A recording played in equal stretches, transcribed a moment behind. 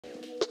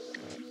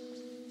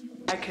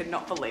I could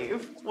not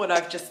believe what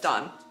I've just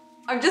done.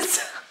 I've just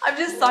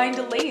signed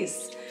a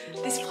lease.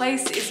 This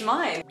place is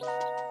mine.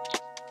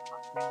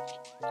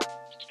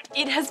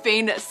 It has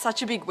been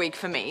such a big week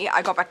for me.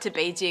 I got back to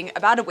Beijing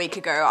about a week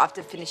ago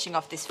after finishing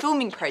off this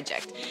filming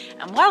project.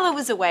 And while I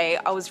was away,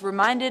 I was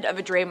reminded of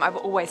a dream I've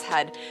always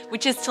had,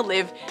 which is to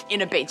live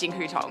in a Beijing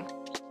hutong.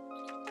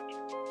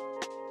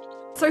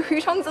 So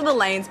hutongs are the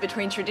lanes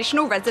between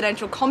traditional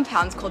residential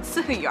compounds called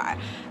xxxx.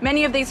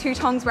 Many of these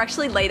hutongs were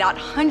actually laid out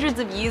hundreds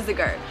of years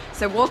ago.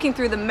 So walking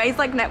through the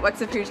maze-like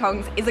networks of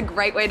hutongs is a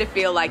great way to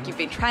feel like you've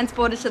been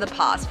transported to the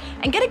past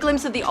and get a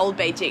glimpse of the old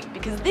Beijing,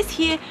 because this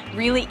here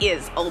really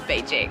is old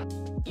Beijing.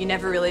 You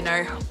never really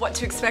know what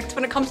to expect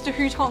when it comes to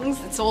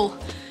hutongs. It's all,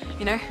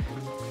 you know,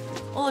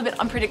 all a bit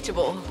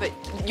unpredictable, but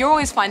you're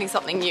always finding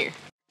something new.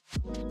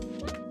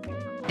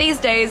 These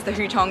days, the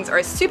hutongs are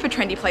a super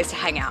trendy place to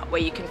hang out,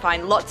 where you can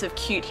find lots of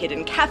cute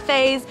hidden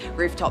cafes,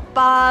 rooftop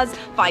bars,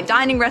 fine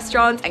dining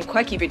restaurants, and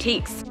quirky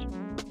boutiques.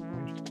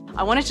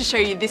 I wanted to show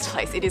you this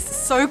place. It is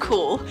so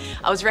cool.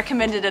 I was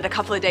recommended it a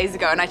couple of days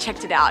ago and I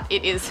checked it out.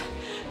 It is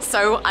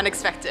so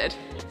unexpected.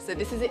 So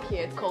this is it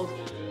here. It's called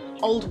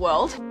Old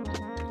World.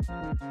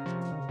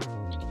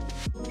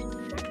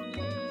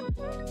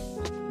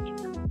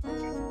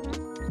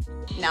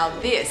 Now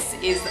this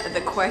is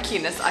the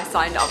quirkiness I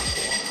signed up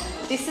for.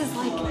 This is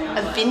like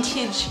a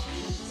vintage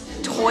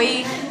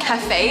toy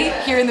cafe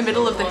here in the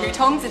middle of the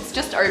hutongs. It's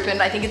just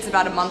opened. I think it's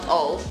about a month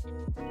old.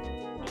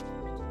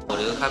 我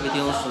这个咖啡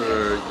厅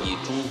是以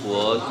中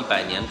国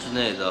100年之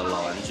内的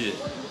老玩具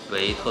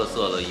为特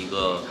色的一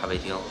个咖啡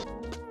厅。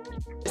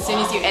 As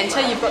soon as you enter,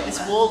 you've got this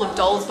wall of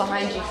dolls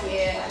behind you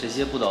here. 这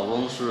些不倒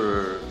翁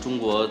是中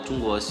国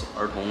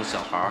儿童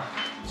小孩，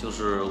就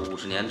是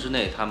50年之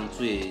内他们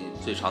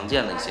最常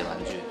见的一些玩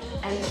具。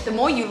 And the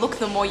more you look,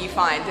 the more you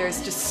find.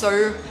 There's just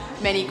so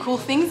many cool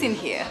things in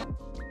here.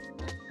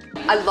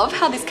 I love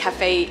how this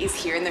cafe is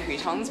here in the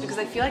hutongs, because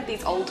I feel like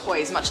these old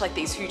toys, much like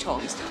these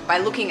hutongs, by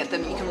looking at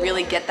them, you can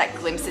really get that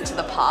glimpse into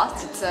the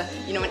past. It's a,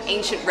 you know, an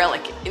ancient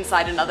relic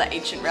inside another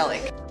ancient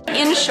relic.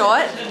 In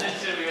short,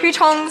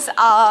 hutongs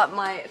are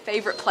my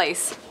favorite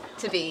place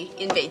to be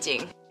in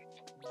Beijing.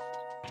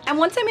 And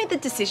once I made the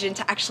decision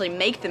to actually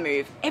make the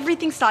move,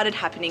 everything started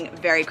happening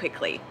very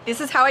quickly.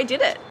 This is how I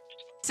did it.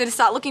 So to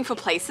start looking for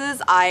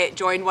places, I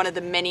joined one of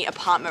the many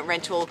apartment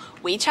rental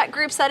WeChat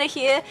groups that are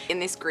here. In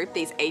this group,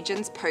 these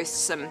agents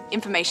post some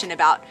information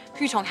about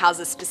hutong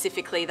houses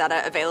specifically that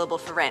are available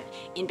for rent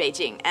in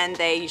Beijing. And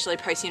they usually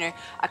post, you know,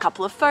 a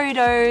couple of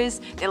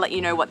photos, they let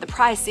you know what the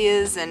price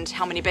is and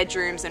how many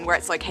bedrooms and where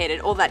it's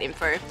located, all that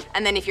info.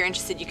 And then if you're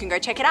interested, you can go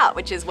check it out,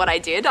 which is what I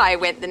did. I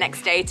went the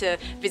next day to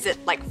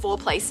visit like 4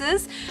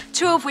 places,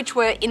 2 of which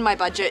were in my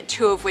budget,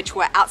 2 of which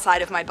were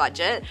outside of my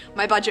budget.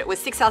 My budget was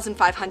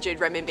 6,500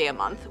 renminbi a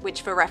month,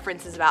 which for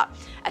reference is about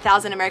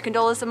 1,000 American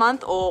dollars a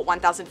month or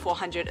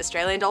 1,400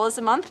 Australian dollars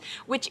a month,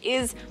 which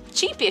is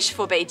cheapish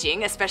for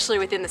Beijing, especially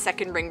within the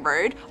second ring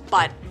road,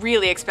 but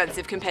really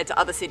expensive compared to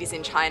other cities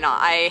in China.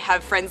 I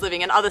have friends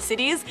living in other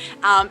cities,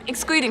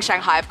 excluding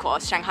Shanghai, of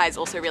course. Shanghai is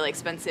also really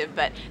expensive,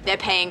 but they're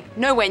paying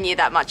nowhere near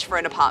that much for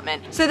an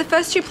apartment. So the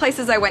first 2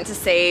 places I went to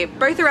see,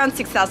 both around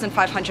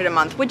 6,500 a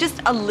month, were just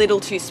a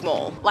little too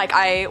small. Like,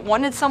 I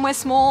wanted somewhere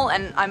small,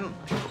 and I'm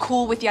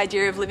cool with the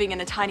idea of living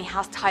in a tiny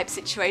house type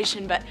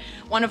situation, but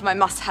one of my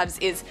must-haves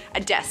is a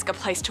desk, a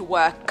place to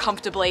work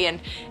comfortably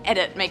and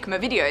edit, make my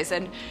videos,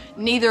 and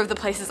neither of the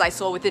places I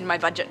saw within my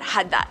budget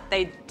had that.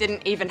 They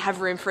didn't even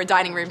have room for a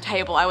dining room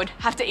table. I would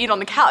have to eat on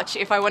the couch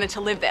if I wanted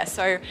to live there,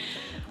 so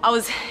I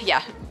was,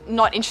 yeah,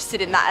 not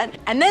interested in that.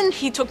 And then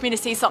he took me to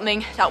see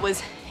something that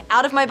was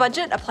out of my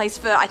budget, a place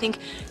for, I think,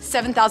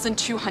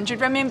 7,200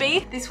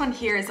 renminbi. This one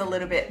here is a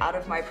little bit out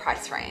of my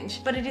price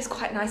range, but it is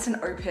quite nice and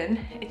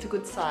open. It's a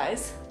good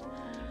size,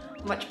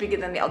 much bigger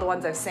than the other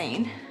ones I've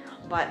seen,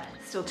 but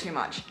still too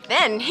much.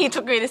 Then he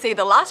took me to see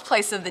the last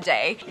place of the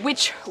day,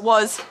 which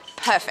was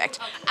perfect,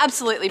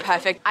 absolutely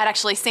perfect. I'd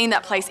actually seen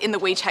that place in the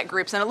WeChat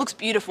groups and it looks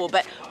beautiful,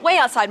 but way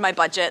outside my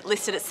budget,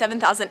 listed at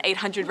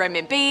 7,800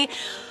 renminbi.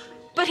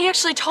 But he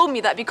actually told me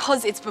that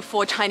because it's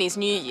before Chinese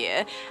New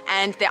Year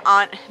and there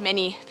aren't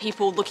many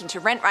people looking to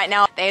rent right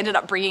now, they ended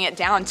up bringing it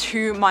down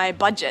to my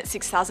budget,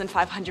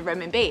 6,500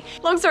 renminbi.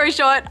 Long story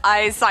short,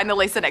 I signed the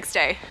lease the next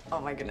day.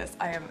 Oh my goodness,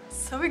 I am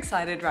so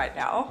excited right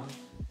now.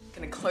 I'm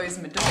gonna close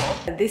my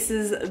door. This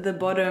is the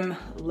bottom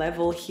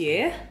level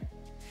here,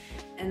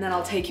 and then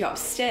I'll take you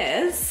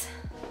upstairs.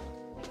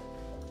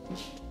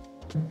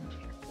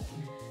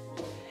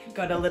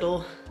 Got a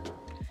little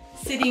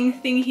sitting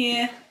thing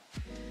here.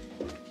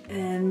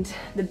 And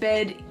the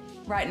bed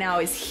right now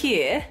is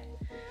here,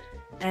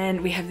 and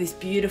we have this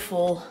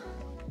beautiful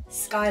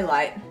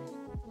skylight.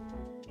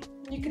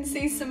 You can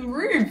see some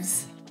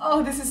roofs.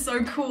 Oh, this is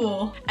so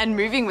cool. And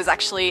moving was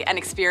actually an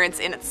experience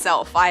in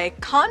itself. I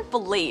can't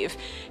believe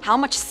how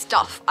much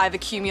stuff I've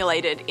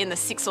accumulated in the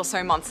 6 or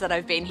so months that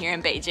I've been here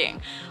in Beijing.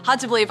 Hard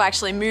to believe I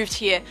actually moved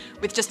here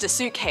with just a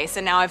suitcase,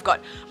 and now I've got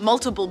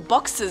multiple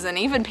boxes and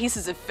even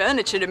pieces of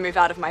furniture to move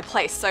out of my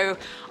place. So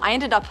I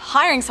ended up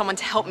hiring someone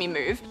to help me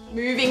move.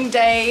 Moving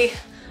day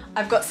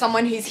I've got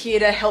someone who's here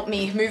to help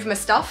me move my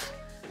stuff.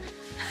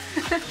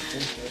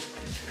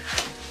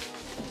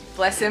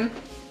 Bless him.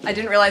 I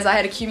didn't realize I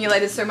had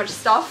accumulated so much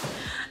stuff.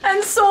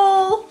 And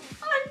Saul,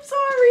 I'm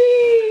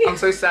sorry. I'm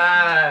so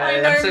sad.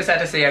 I know. I'm so sad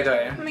to see her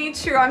go. Me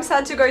too, I'm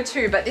sad to go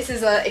too, but this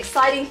is an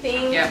exciting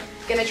thing. Yeah.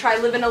 Gonna try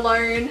living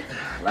alone.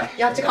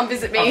 You have to come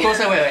visit me. Of course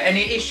I will.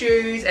 Any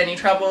issues, any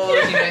troubles,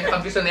 you know,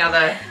 I'm just on the other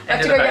end We have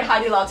of to the go get boat.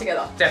 Hai Di Lao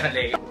together.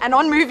 Definitely. And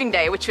on moving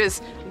day, which was,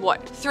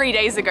 what, 3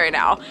 days ago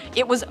now,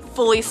 it was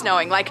fully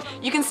snowing. Like,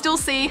 you can still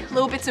see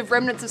little bits of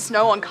remnants of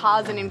snow on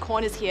cars and in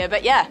corners here,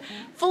 but yeah,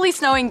 fully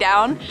snowing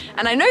down.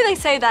 And I know they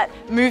say that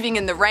moving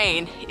in the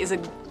rain is a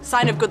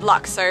sign of good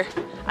luck, so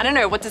I don't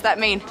know, what does that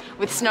mean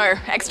with snow?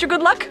 Extra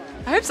good luck?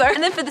 I hope so.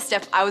 And then for the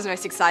step I was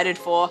most excited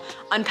for,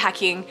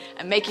 unpacking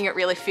and making it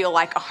really feel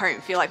like a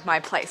home, feel like my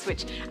place,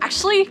 which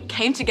actually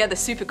came together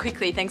super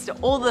quickly thanks to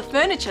all the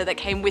furniture that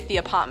came with the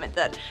apartment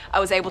that I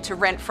was able to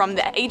rent from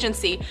the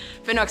agency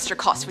for no extra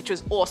cost, which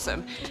was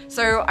awesome.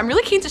 So I'm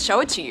really keen to show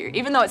it to you,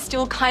 even though it's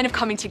still kind of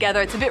coming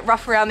together. It's a bit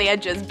rough around the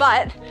edges,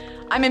 but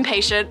I'm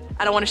impatient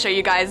and I want to show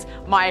you guys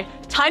my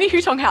tiny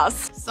hutong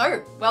house.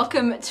 So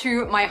welcome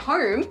to my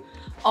home.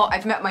 Oh,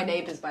 I've met my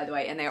neighbors, by the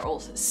way, and they're all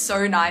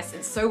so nice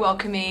and so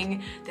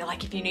welcoming. They're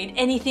like, if you need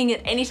anything at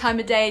any time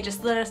of day,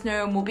 just let us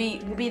know and we'll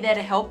be there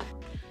to help.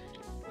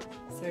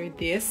 So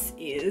this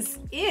is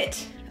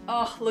it.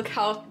 Oh, look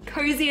how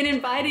cozy and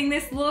inviting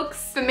this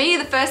looks. For me,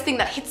 the first thing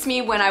that hits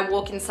me when I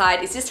walk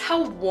inside is just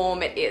how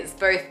warm it is,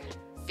 both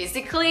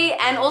physically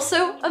and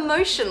also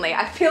emotionally.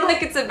 I feel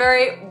like it's a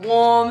very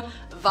warm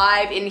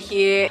vibe in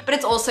here, but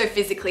it's also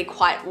physically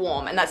quite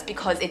warm, and that's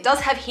because it does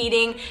have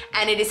heating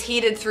and it is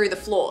heated through the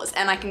floors,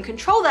 and I can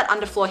control that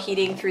underfloor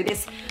heating through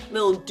this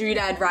little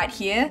doodad right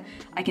here.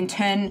 I can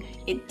turn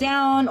it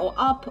down or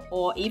up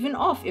or even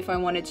off if I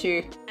wanted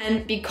to.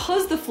 And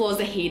because the floors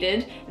are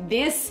heated,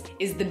 this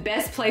is the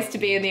best place to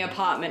be in the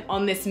apartment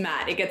on this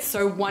mat. It gets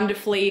so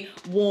wonderfully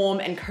warm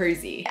and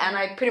cozy. And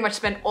I pretty much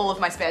spend all of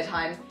my spare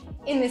time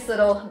in this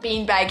little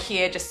bean bag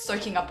here, just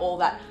soaking up all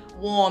that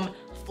warm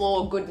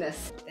floor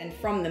goodness. And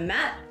from the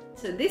mat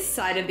to this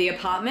side of the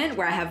apartment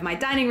where I have my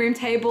dining room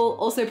table,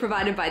 also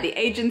provided by the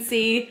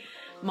agency,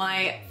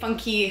 my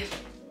funky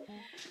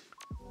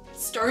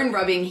stone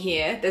rubbing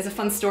here. There's a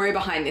fun story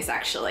behind this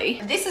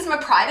actually. This is my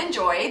pride and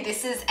joy.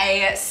 This is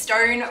a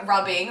stone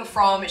rubbing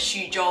from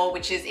Xuzhou,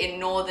 which is in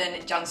northern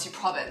Jiangsu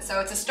province.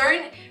 So it's a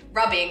stone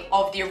rubbing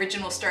of the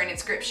original stone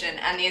inscription,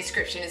 and the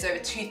inscription is over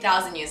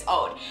 2,000 years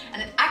old. And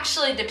it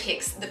actually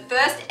depicts the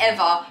first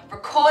ever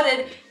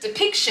recorded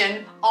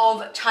depiction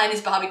of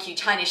Chinese barbecue,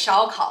 Chinese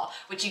shaokao,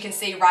 which you can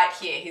see right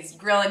here. He's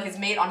grilling his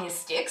meat on his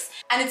sticks.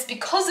 And it's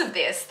because of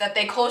this that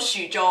they call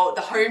Xuzhou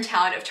the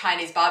hometown of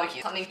Chinese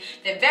barbecue, something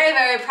they're very,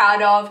 very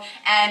proud of.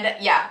 And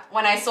yeah,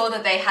 when I saw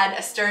that they had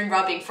a stone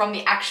rubbing from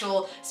the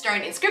actual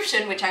stone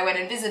inscription, which I went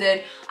and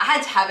visited, I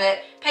had to have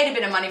it. Paid a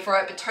bit of money for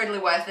it, but totally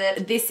worth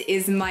it. This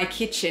is my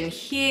kitchen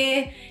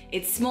here.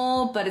 It's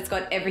small, but it's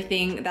got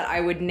everything that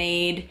I would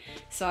need.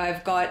 So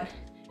I've got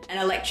an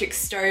electric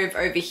stove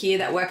over here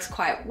that works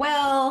quite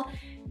well.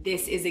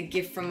 This is a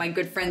gift from my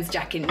good friends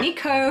Jack and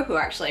Nico, who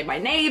are actually my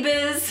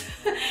neighbors.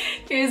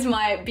 Here's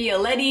my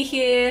Bialetti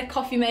here,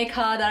 coffee maker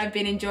that I've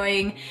been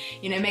enjoying,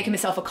 you know, making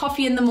myself a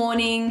coffee in the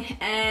morning.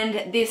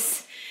 And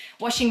this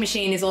washing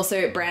machine is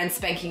also brand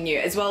spanking new,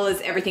 as well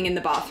as everything in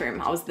the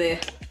bathroom. I was the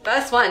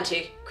first one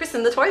to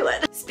christen the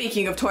toilet.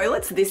 Speaking of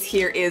toilets, this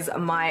here is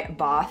my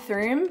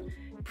bathroom.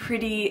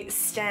 Pretty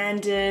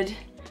standard.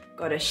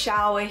 Got a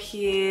shower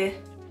here,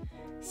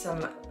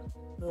 some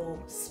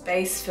little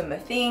space for my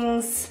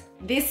things.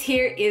 This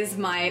here is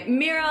my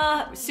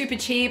mirror, super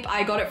cheap.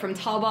 I got it from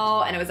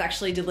Taobao and it was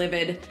actually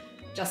delivered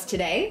just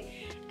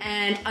today.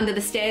 And under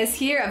the stairs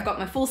here, I've got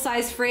my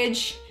full-size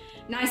fridge.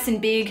 Nice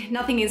and big,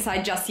 nothing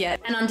inside just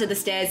yet. And under the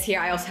stairs here,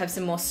 I also have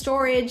some more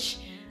storage.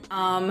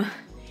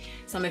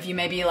 Some of you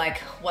may be like,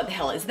 what the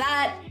hell is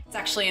that? It's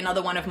actually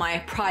another one of my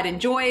pride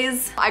and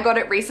joys. I got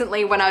it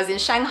recently when I was in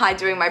Shanghai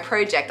doing my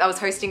project. I was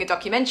hosting a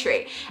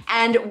documentary.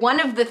 And one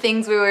of the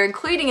things we were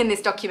including in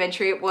this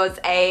documentary was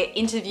an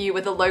interview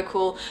with a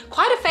local,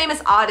 quite a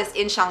famous artist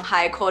in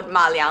Shanghai called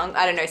Ma Liang.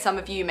 I don't know, some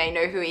of you may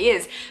know who he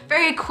is.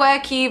 Very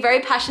quirky,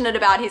 very passionate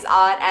about his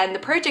art, and the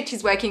project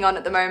he's working on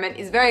at the moment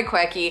is very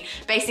quirky,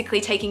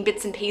 basically taking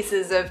bits and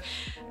pieces of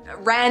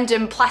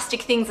random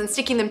plastic things and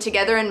sticking them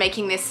together and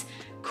making this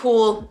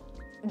cool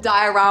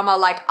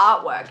diorama-like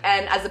artwork.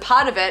 And as a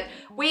part of it,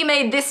 we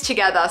made this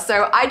together.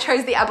 So I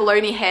chose the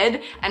abalone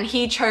head and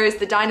he chose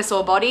the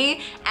dinosaur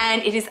body,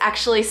 and it is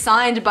actually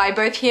signed by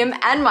both him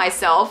and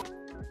myself.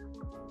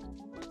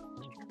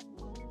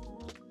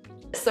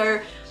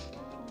 So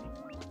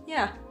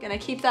yeah, gonna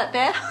keep that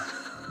there.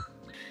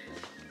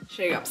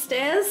 Show you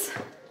upstairs.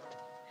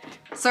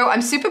 So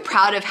I'm super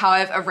proud of how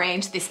I've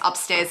arranged this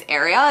upstairs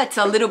area. It's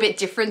a little bit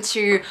different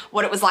to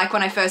what it was like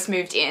when I first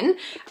moved in.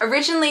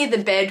 Originally the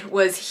bed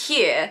was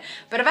here,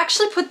 but I've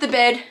actually put the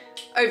bed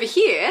over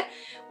here,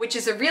 which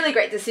is a really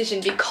great decision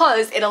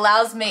because it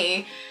allows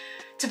me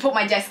to put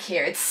my desk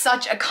here. It's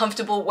such a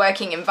comfortable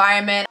working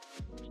environment.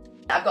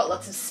 I've got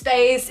lots of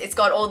space. It's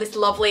got all this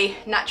lovely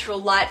natural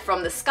light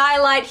from the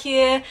skylight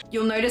here.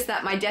 You'll notice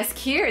that my desk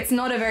here, it's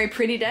not a very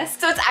pretty desk.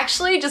 So it's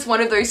actually just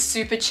one of those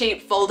super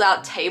cheap fold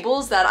out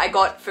tables that I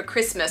got for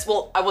Christmas.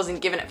 Well, I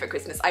wasn't given it for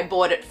Christmas. I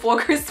bought it for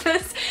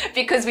Christmas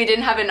because we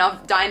didn't have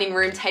enough dining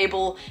room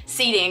table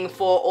seating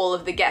for all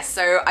of the guests.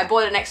 So I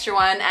bought an extra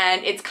one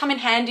and it's come in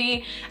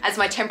handy as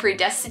my temporary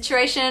desk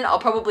situation. I'll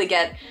probably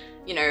get,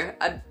 you know,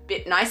 a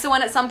bit nicer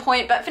one at some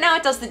point, but for now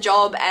it does the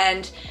job.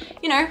 And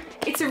you know,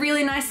 it's a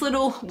really nice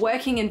little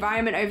working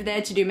environment over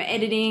there to do my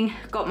editing.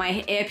 Got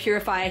my air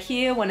purifier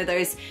here, one of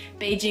those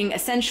Beijing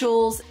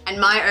essentials. And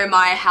my oh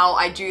my, how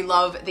I do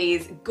love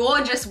these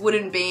gorgeous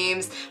wooden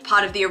beams,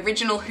 part of the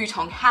original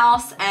Hutong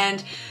house.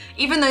 And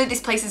even though this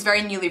place is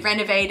very newly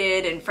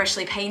renovated and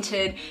freshly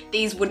painted,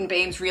 these wooden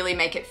beams really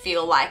make it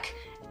feel like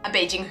a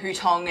Beijing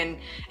hutong, and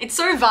it's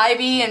so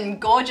vibey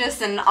and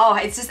gorgeous, and oh,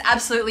 it's just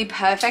absolutely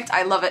perfect.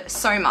 I love it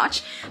so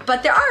much.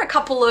 But there are a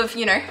couple of,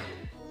 you know,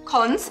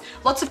 cons,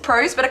 lots of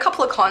pros, but a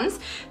couple of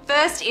cons.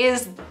 First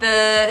is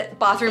the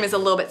bathroom is a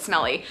little bit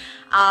smelly.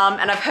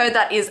 And I've heard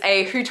that is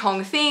a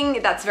hutong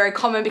thing. That's very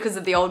common because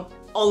of the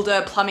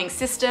older plumbing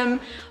system,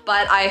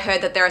 but I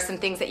heard that there are some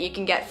things that you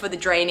can get for the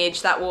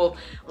drainage that will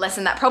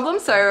lessen that problem.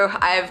 So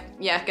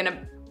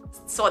gonna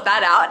sort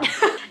that out.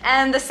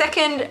 And the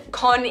second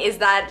con is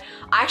that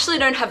I actually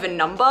don't have a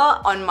number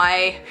on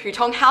my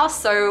hutong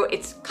house, so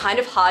it's kind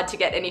of hard to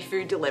get any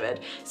food delivered.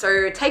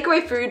 So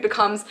takeaway food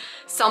becomes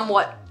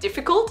somewhat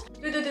difficult.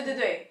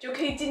 对，就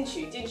可以进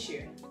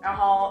去，然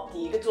后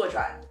第一个左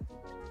转，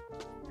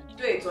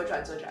对，左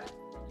转，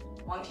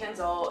往前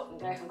走，应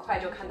该很快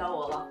就看到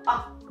我了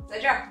啊，在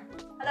这儿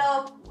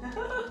 ，Hello，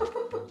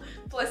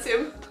 bless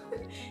him,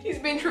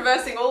 he's been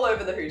traversing all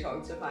over the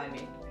hutong to find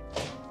me.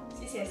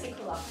 谢谢，辛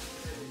苦了。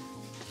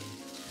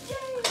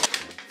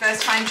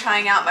First time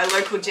trying out my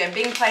local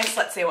Jianbing place.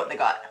 Let's see what they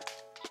got.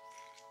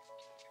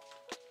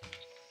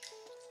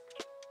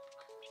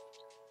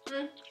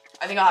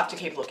 I think I'll have to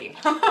keep looking.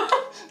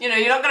 You know,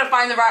 you're not gonna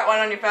find the right one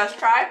on your first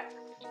try.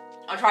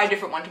 I'll try a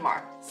different one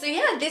tomorrow. So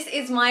yeah, this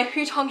is my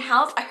hutong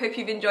house. I hope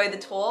you've enjoyed the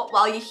tour.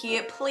 While you're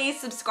here, please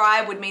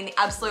subscribe, would mean the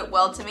absolute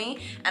world to me.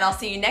 And I'll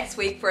see you next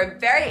week for a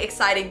very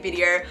exciting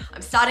video.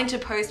 I'm starting to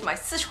post my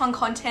Sichuan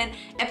content,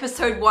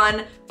 episode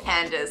 1,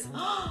 pandas.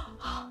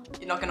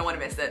 You're not gonna wanna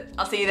miss it.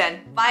 I'll see you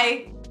then.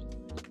 Bye.